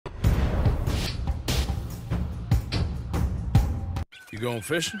going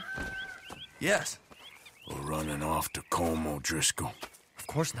fishing? Yes. Or running off to Colm O'Driscoll? Of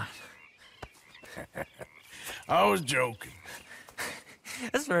course not. I was joking.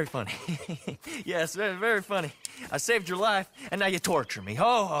 That's very funny. Yes, very, very funny. I saved your life, and now you torture me.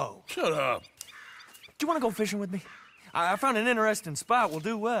 Ho, ho. Shut up. Do you want to go fishing with me? I found an interesting spot. We'll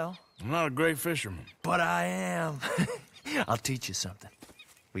do well. I'm not a great fisherman. But I am. I'll teach you something.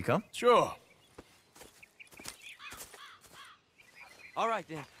 We come? Sure. All right,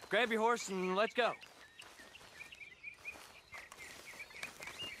 then. Grab your horse and let's go.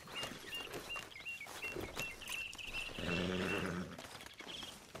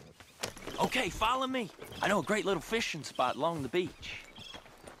 Okay, follow me. I know a great little fishing spot along the beach.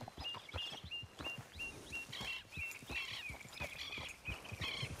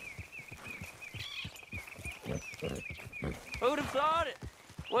 Who'd have thought it?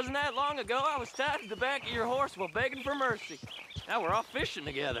 Wasn't that long ago I was tied to the back of your horse while begging for mercy. Now we're off fishing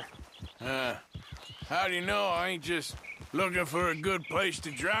together. How do you know I ain't just looking for a good place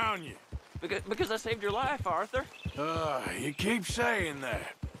to drown you? Because I saved your life, Arthur. You keep saying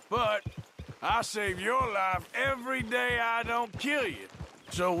that. But I save your life every day I don't kill you.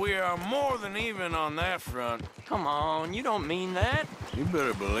 So we are more than even on that front. Come on, you don't mean that. You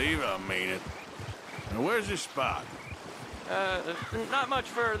better believe I mean it. Now, where's this spot? Not much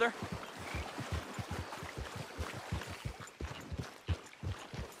further.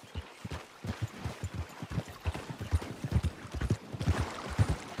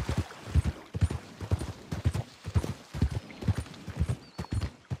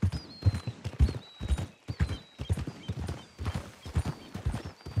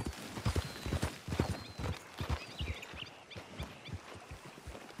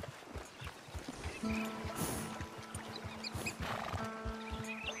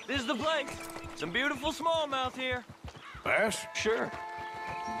 This is the place. Some beautiful smallmouth here. Bass? Sure.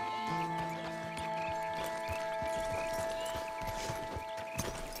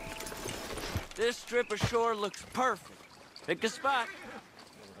 This strip of shore looks perfect. Pick a spot.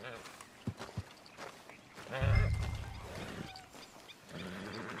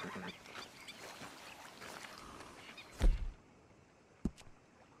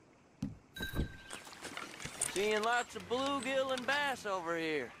 Seeing lots of bluegill and bass over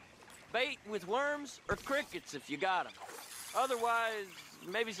here. Bait with worms or crickets if you got them. Otherwise,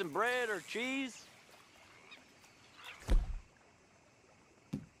 maybe some bread or cheese.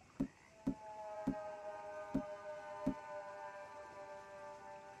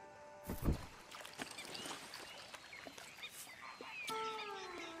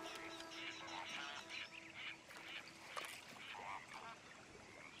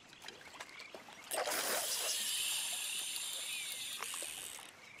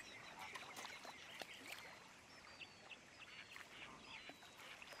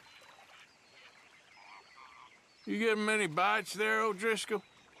 You getting many bites there, O'Driscoll?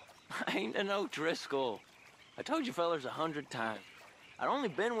 I ain't an O'Driscoll. I told you fellers 100 times. I'd only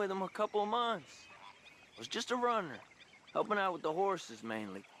been with him a couple of months. I was just a runner, helping out with the horses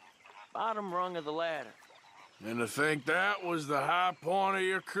mainly. Bottom rung of the ladder. And to think that was the high point of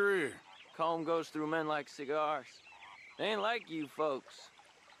your career. Comb goes through men like cigars. They ain't like you folks.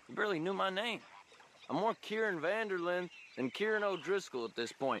 You barely knew my name. I'm more Kieran Vanderlyn than Kieran O'Driscoll at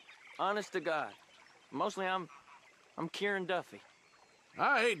this point. Honest to God. Mostly I'm Kieran Duffy.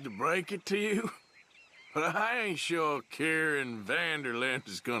 I hate to break it to you, but I ain't sure Kieran Vanderlyn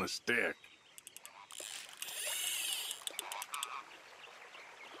is gonna stick.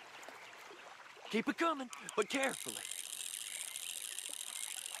 Keep it coming, but carefully.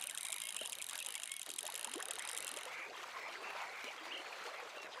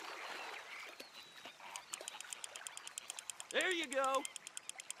 There you go.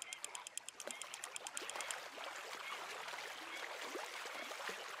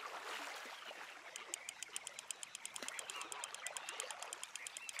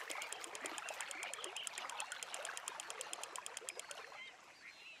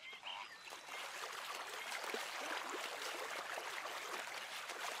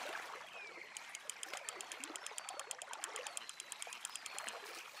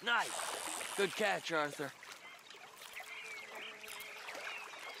 Nice. Good catch, Arthur.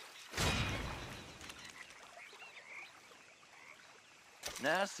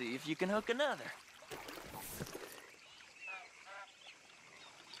 Now see if you can hook another.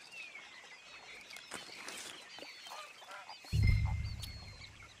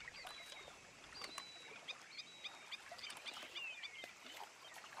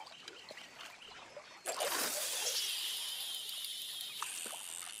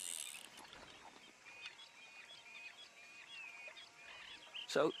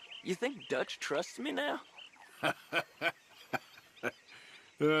 So, you think Dutch trusts me now?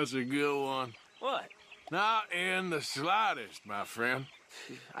 That's a good one. What? Not in the slightest, my friend.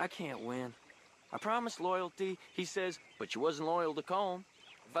 I can't win. I promised loyalty, he says, but you wasn't loyal to Colm.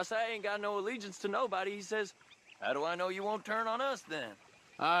 If I say I ain't got no allegiance to nobody, he says, how do I know you won't turn on us then?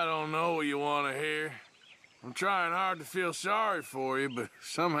 I don't know what you want to hear. I'm trying hard to feel sorry for you, but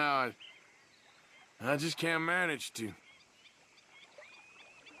somehow I just can't manage to.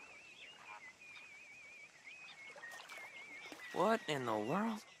 What in the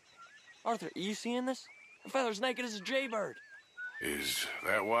world? Arthur, are you seeing this? The feather's naked as a jaybird. Is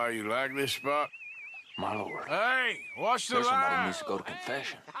that why you like this spot? My lord. Hey, watch the There's somebody line. needs to go to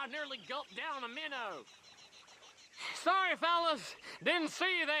confession. I nearly gulped down a minnow. Sorry, fellas. Didn't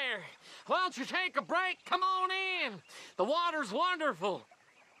see you there. Why don't you take a break? Come on in. The water's wonderful.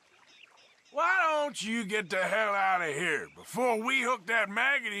 Why don't you get the hell out of here before we hook that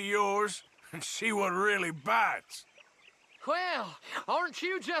maggot of yours and see what really bites? Well, aren't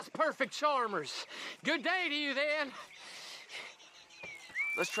you just perfect charmers? Good day to you, then.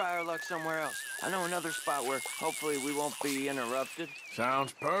 Let's try our luck somewhere else. I know another spot where hopefully we won't be interrupted.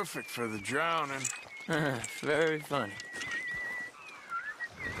 Sounds perfect for the drowning. Very funny.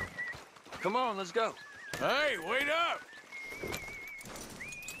 Come on, let's go. Hey, wait up!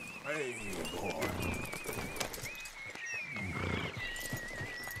 Hey, boy.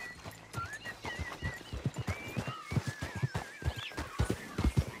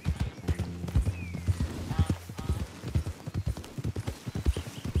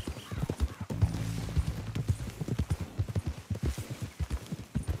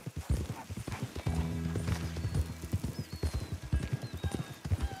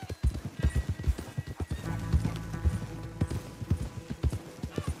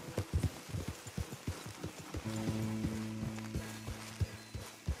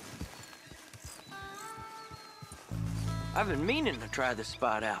 I've been meaning to try this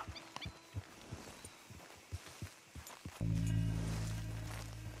spot out.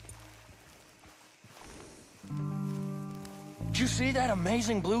 Did you see that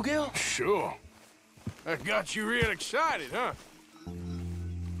amazing bluegill? Sure. That got you real excited, huh?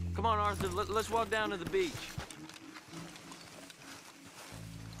 Come on, Arthur, let's walk down to the beach.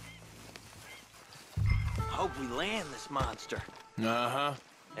 Hope we land this monster. Uh-huh.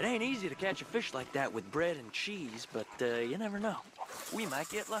 It ain't easy to catch a fish like that with bread and cheese, but you never know. We might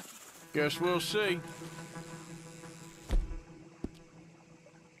get lucky. Guess we'll see.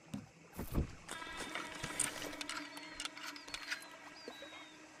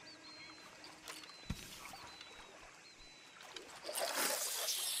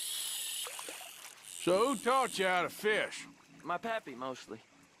 So who taught you how to fish? My pappy, mostly.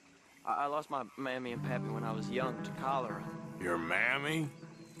 I lost my mammy and pappy when I was young to cholera. Your mammy?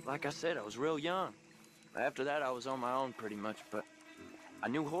 Like I said, I was real young. After that, I was on my own pretty much, but I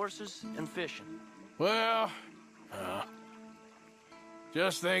knew horses and fishing. Well,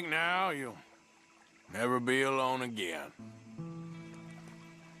 just think now you'll never be alone again.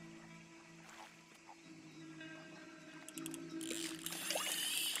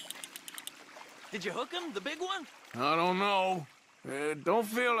 Did you hook him, the big one? I don't know. Don't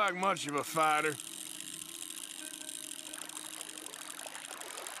feel like much of a fighter.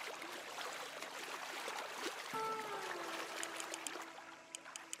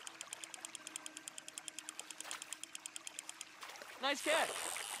 Nice catch.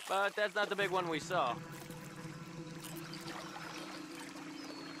 But that's not the big one we saw.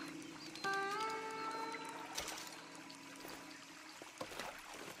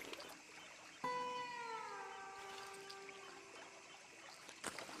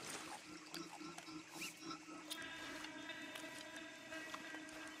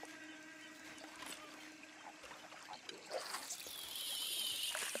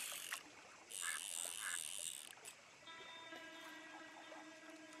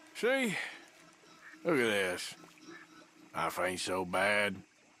 See? Look at this. Life ain't so bad.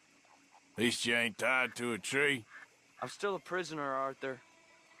 At least you ain't tied to a tree. I'm still a prisoner, Arthur.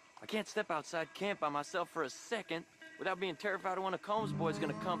 I can't step outside camp by myself for a second without being terrified of one of Combs' boys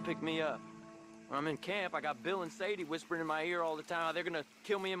gonna come pick me up. When I'm in camp, I got Bill and Sadie whispering in my ear all the time how they're gonna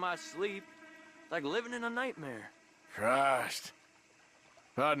kill me in my sleep. It's like living in a nightmare. Christ.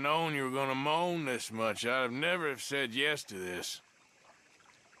 If I'd known you were gonna moan this much, I'd have never have said yes to this.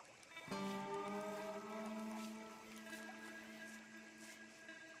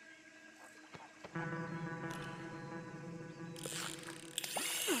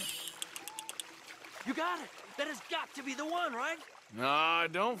 You got it! That has got to be the one, right? No,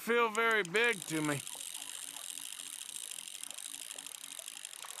 it don't feel very big to me.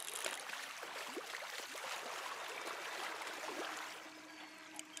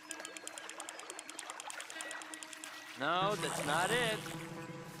 No, that's not it.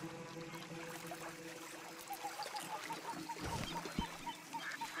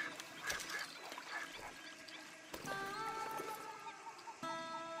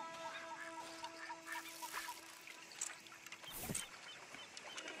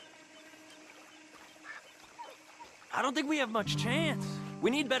 I don't think we have much chance. We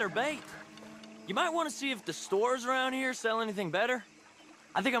need better bait. You might want to see if the stores around here sell anything better.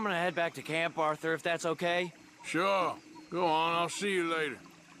 I think I'm gonna head back to camp, Arthur, if that's okay. Sure. Go on, I'll see you later.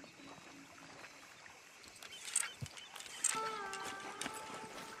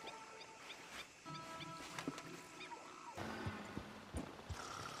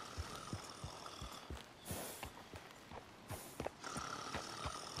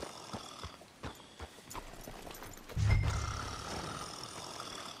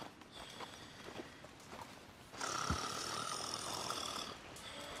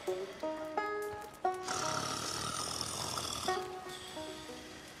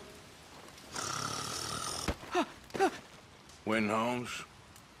 Win, Holmes.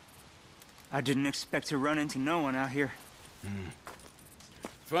 I didn't expect to run into no one out here.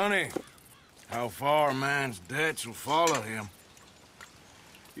 Funny how far a man's debts will follow him.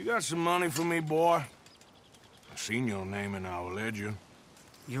 You got some money for me, boy? I seen your name in our ledger.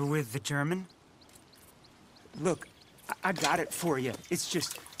 You're with the German? Look, I got it for you. It's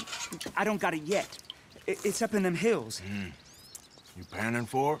just, I don't got it yet. It's up in them hills. You panning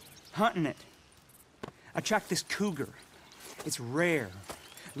for it? Hunting it. I tracked this cougar. It's rare.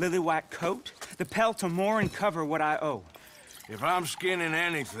 Lily white coat, the pelt to more and cover what I owe. If I'm skinning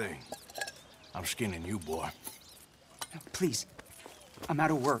anything, I'm skinning you, boy. Please, I'm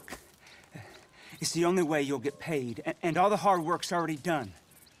out of work. It's the only way you'll get paid, and all the hard work's already done.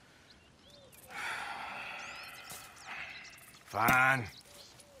 Fine.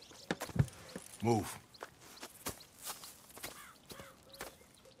 Move.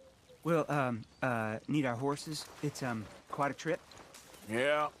 We'll, need our horses. It's, quite a trip.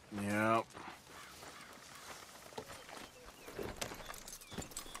 Yeah.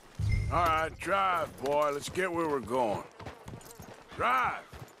 All right, drive, boy. Let's get where we're going. Drive!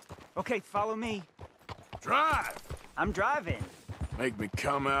 Okay, follow me. Drive! I'm driving. Make me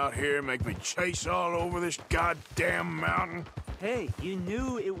come out here, make me chase all over this goddamn mountain. Hey, you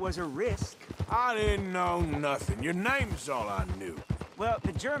knew it was a risk. I didn't know nothing. Your name's all I knew. Well,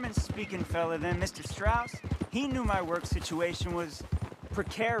 the German-speaking fella then, Mr. Strauss, he knew my work situation was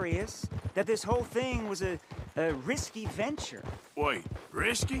precarious, that this whole thing was a risky venture. Wait,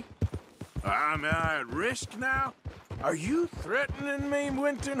 risky? Am I at risk now? Are you threatening me,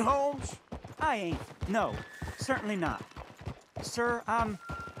 Winton Holmes? I ain't. No, certainly not. Sir, I'm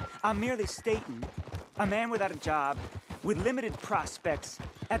merely stating, a man without a job, with limited prospects,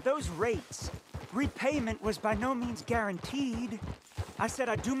 at those rates, repayment was by no means guaranteed. I said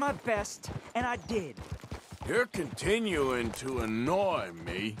I'd do my best, and I did. You're continuing to annoy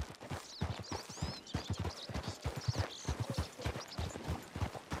me.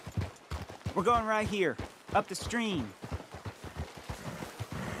 We're going right here, up the stream.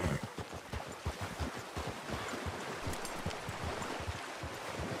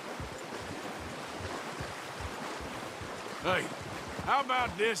 Hey, how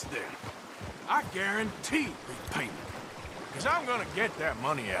about this then? I guarantee repayment. Because I'm gonna get that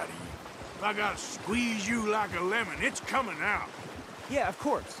money out of you. If I gotta squeeze you like a lemon, it's coming out. Yeah, of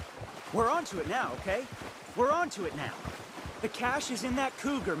course. We're onto it now, okay? We're onto it now. The cash is in that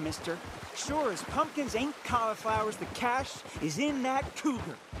cougar, mister. Sure as pumpkins ain't cauliflowers, the cash is in that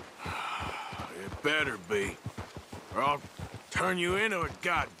cougar. It better be. Or I'll turn you into a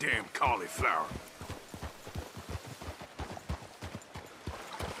goddamn cauliflower.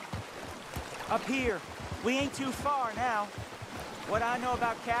 Up here. We ain't too far now. What I know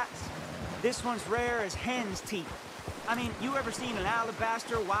about cats, this one's rare as hen's teeth. I mean, you ever seen an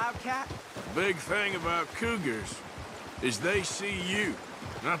alabaster wildcat? Big thing about cougars is they see you,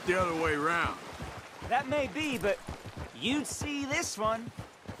 not the other way around. That may be, but you'd see this one.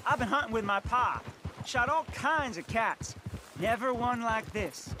 I've been hunting with my pa. Shot all kinds of cats. Never one like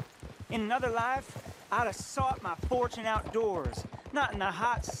this. In another life, I'd have sought my fortune outdoors, not in the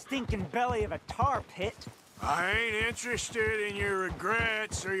hot, stinking belly of a tar pit. I ain't interested in your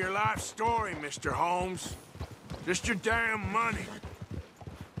regrets or your life story, Mr. Holmes. Just your damn money.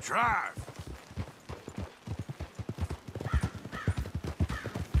 Drive.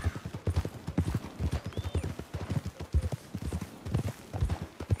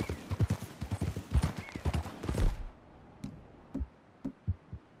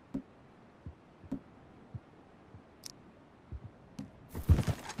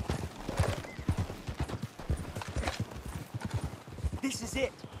 This is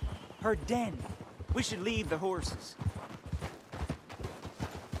it. Her den. We should leave the horses.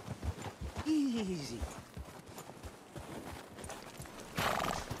 Easy.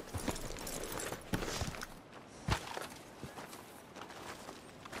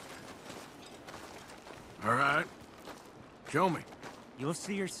 All right. Show me. You'll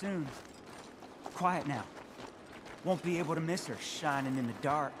see her soon. Quiet now. Won't be able to miss her shining in the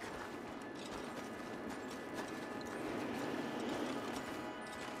dark.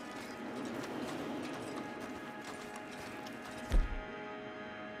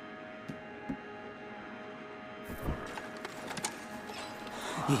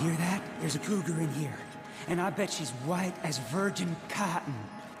 You hear that? There's a cougar in here. And I bet she's white as virgin cotton.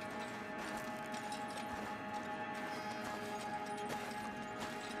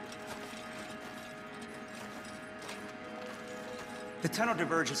 The tunnel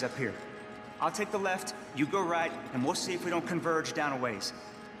diverges up here. I'll take the left, you go right, and we'll see if we don't converge down a ways.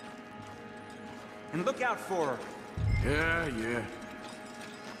 And look out for her. Yeah.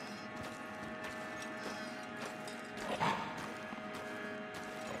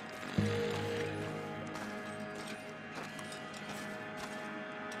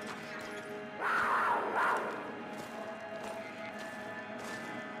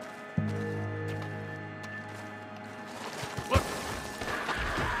 Look!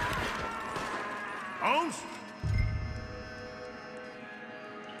 Holmes?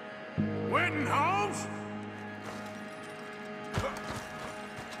 Wedding Holmes?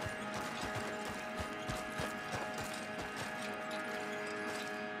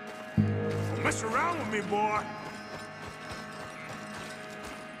 Don't mess around with me, boy.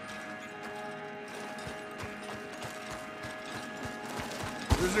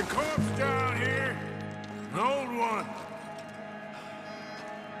 There's a corpse down here. An old one.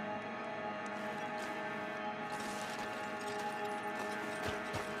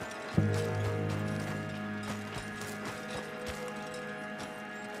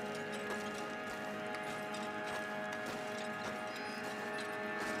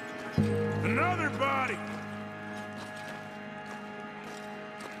 Another body.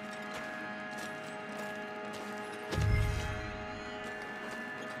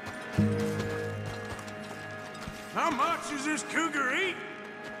 How much does this cougar eat?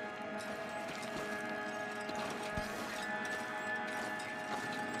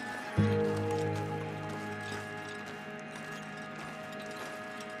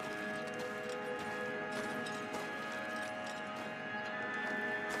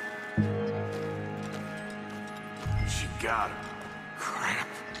 She got him. Crap.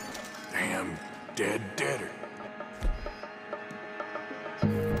 Damn deader.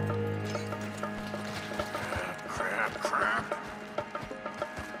 Crap.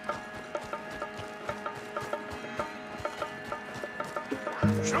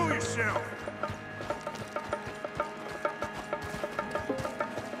 Show yourself.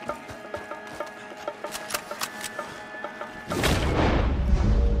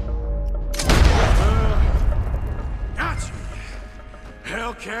 Gotcha.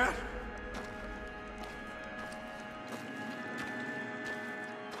 Hellcat.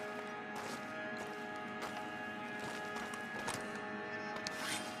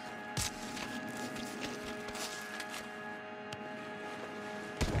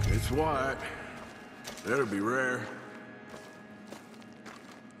 It's white. That'll be rare.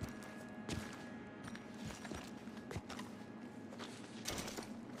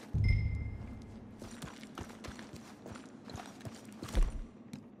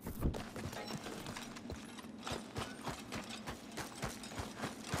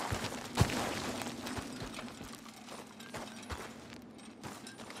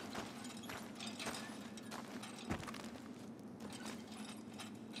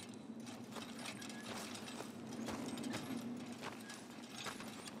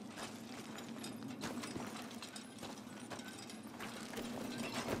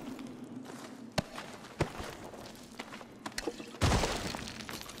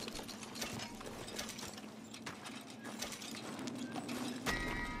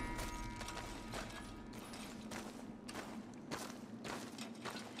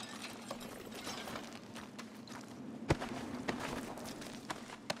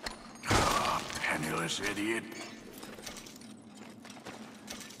 Penniless idiot.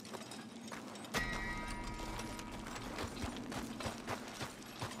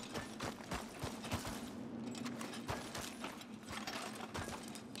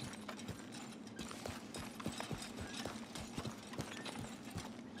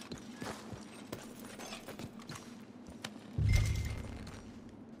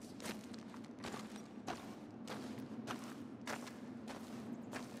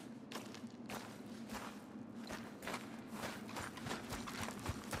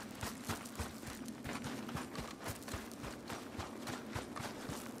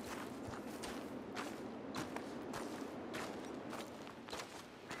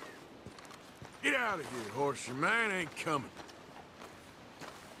 Get out of here, horse. Your man ain't coming.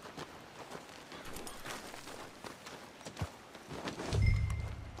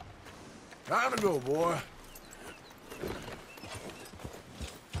 Time to go, boy.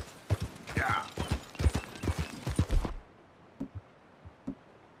 Yeah.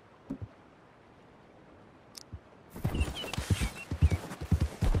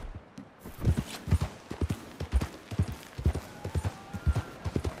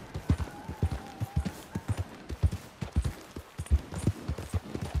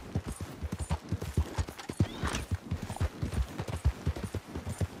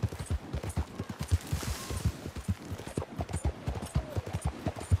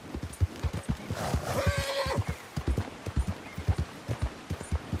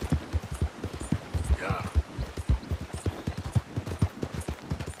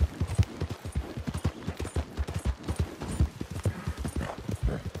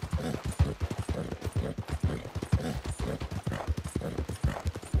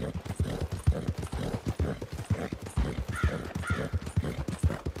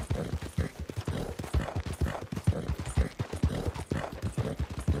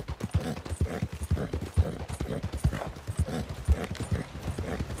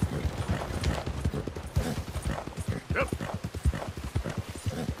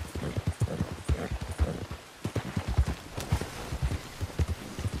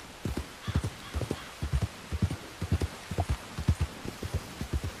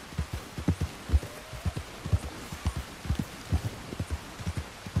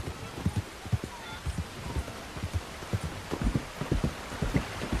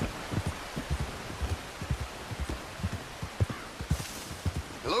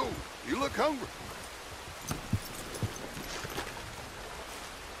 Hello, you look hungry.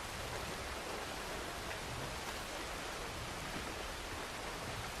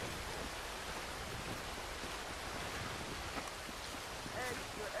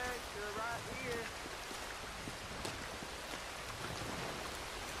 Extra, extra, right here.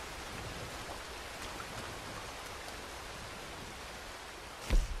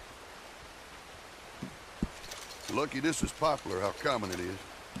 Lucky this is popular, how common it is.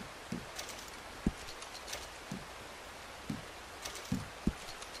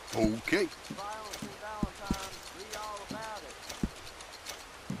 Okay. Violence and Valentine's, read all about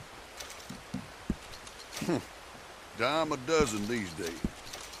it. Dime a dozen these days.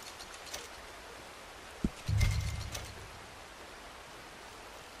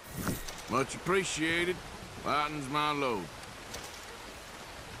 Much appreciated. Lightens my load.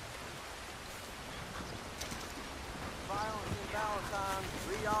 Violence and Valentine's,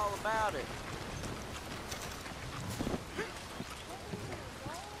 read all about it.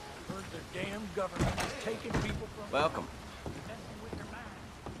 Heard their damn government is taking people from Welcome. messing with their minds,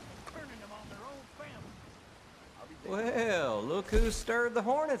 turning them on their own family. Well, look who stirred the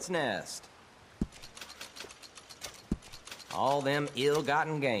hornet's nest. All them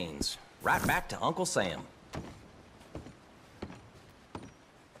ill-gotten gains. Right back to Uncle Sam.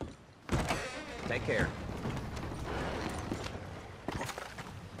 Take care.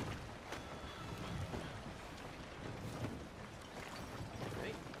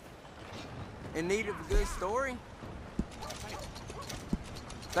 In need of a good story?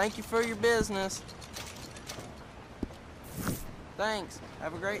 Thank you for your business. Thanks.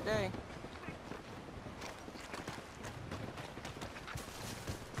 Have a great day.